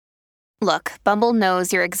Look, Bumble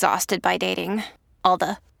knows you're exhausted by dating. All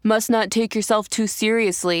the must not take yourself too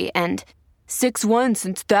seriously and 6'1"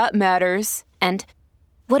 since that matters. And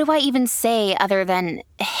what do I even say other than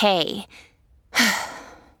hey?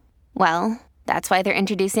 Well, that's why they're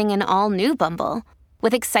introducing an all-new Bumble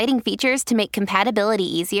with exciting features to make compatibility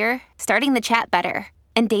easier, starting the chat better,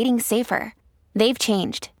 and dating safer. They've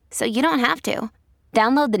changed, so you don't have to.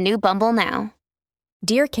 Download the new Bumble now.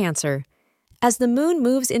 Dear Cancer, as the moon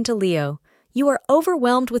moves into Leo, you are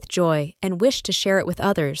overwhelmed with joy and wish to share it with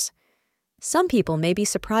others. Some people may be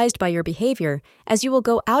surprised by your behavior as you will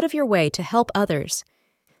go out of your way to help others.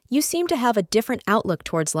 You seem to have a different outlook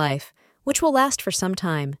towards life, which will last for some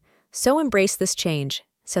time, so embrace this change,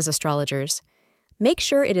 says astrologers. Make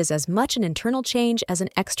sure it is as much an internal change as an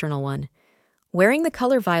external one. Wearing the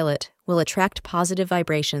color violet will attract positive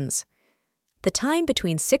vibrations. The time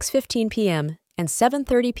between 6:15 p.m. and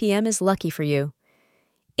 7:30 p.m. is lucky for you.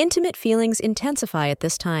 Intimate feelings intensify at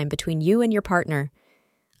this time between you and your partner.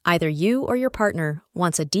 Either you or your partner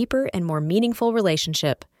wants a deeper and more meaningful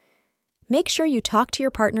relationship. Make sure you talk to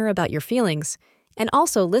your partner about your feelings and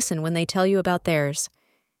also listen when they tell you about theirs.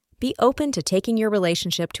 Be open to taking your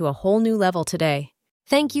relationship to a whole new level today.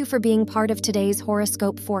 Thank you for being part of today's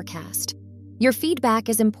horoscope forecast. Your feedback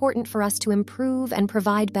is important for us to improve and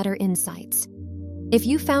provide better insights. If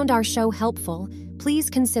you found our show helpful, please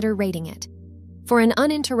consider rating it. For an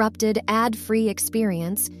uninterrupted, ad-free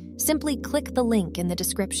experience, simply click the link in the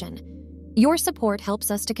description. Your support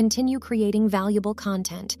helps us to continue creating valuable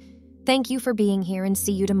content. Thank you for being here and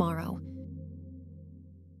see you tomorrow.